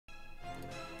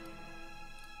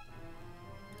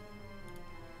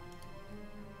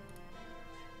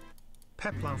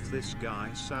Pepluff, this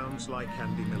guy sounds like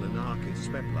Andy Milanakis.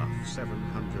 Pepluff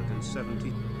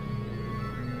 770.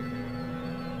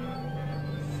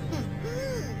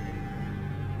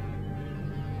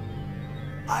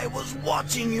 I was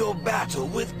watching your battle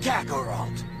with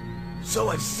Kakarot, so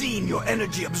I've seen your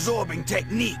energy-absorbing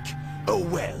technique. Oh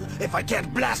well, if I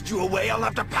can't blast you away, I'll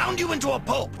have to pound you into a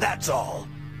pulp, that's all.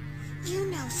 You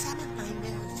know some of my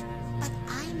moves, but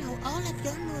I know all of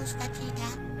your moves,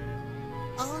 Vegeta.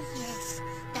 Oh yes,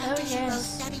 Dr. Zero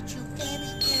studied you very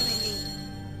thoroughly.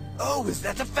 Oh, is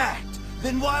that a fact?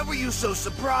 Then why were you so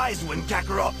surprised when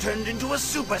Kakarot turned into a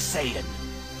Super Saiyan?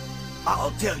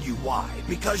 I'll tell you why.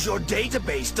 Because your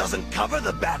database doesn't cover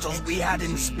the battles we had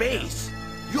in space.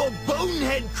 Your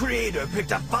bonehead creator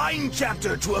picked a fine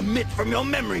chapter to omit from your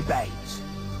memory banks.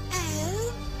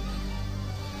 Oh?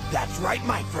 That's right,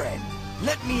 my friend.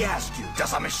 Let me ask you,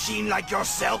 does a machine like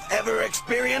yourself ever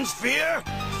experience fear?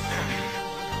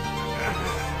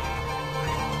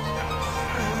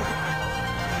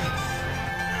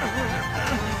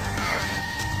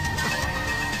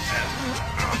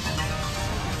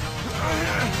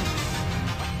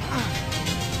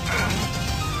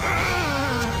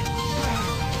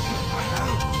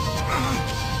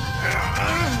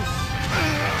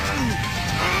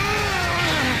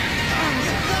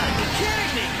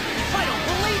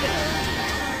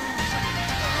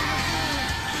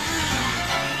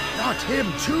 Not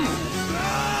him, too!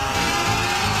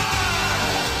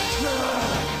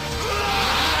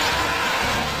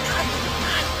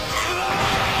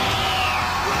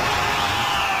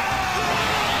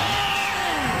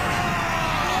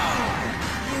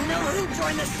 You know who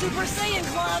joined the Super Saiyan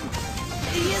Club?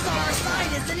 He is on our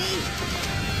side, isn't he?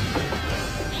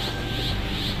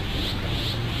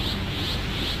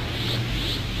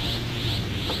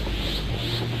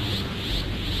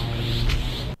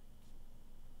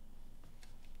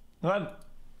 Run.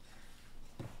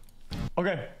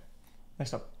 Okay.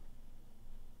 Next up.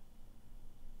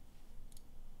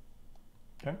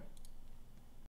 Okay.